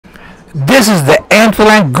This is the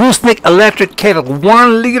Amphland Gooseneck electric kettle,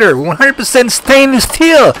 1 liter, 100% stainless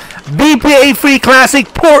steel, BPA-free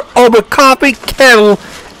classic pour-over coffee kettle,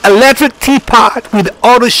 electric teapot with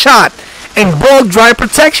auto shot and blow dry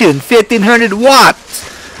protection, 1500 watts.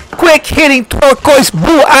 Quick hitting turquoise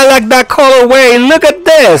blue. I like that colorway. Look at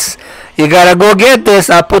this. You gotta go get this.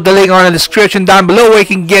 I'll put the link on the description down below where you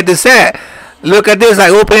can get this at. Look at this. I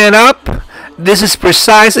open it up. This is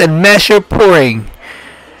precise and measure pouring.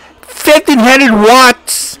 1500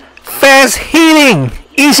 watts, fast heating,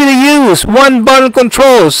 easy to use, one button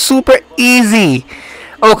control, super easy.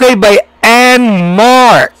 Okay, by Ann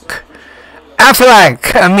Mark. Aflac,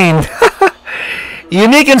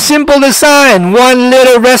 unique and simple design, 1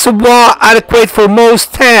 liter reservoir, adequate for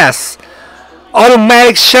most tests.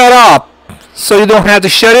 Automatic shut off, so you don't have to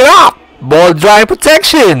shut it off. Ball dry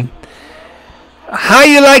protection. How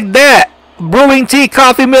you like that? Brewing tea,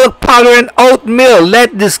 coffee, milk, powder, and oatmeal.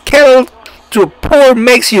 Let this kettle to pour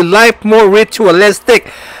makes your life more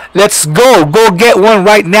ritualistic. Let's go. Go get one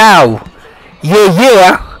right now.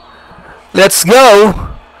 Yeah. Let's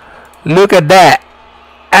go. Look at that.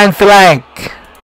 And flank.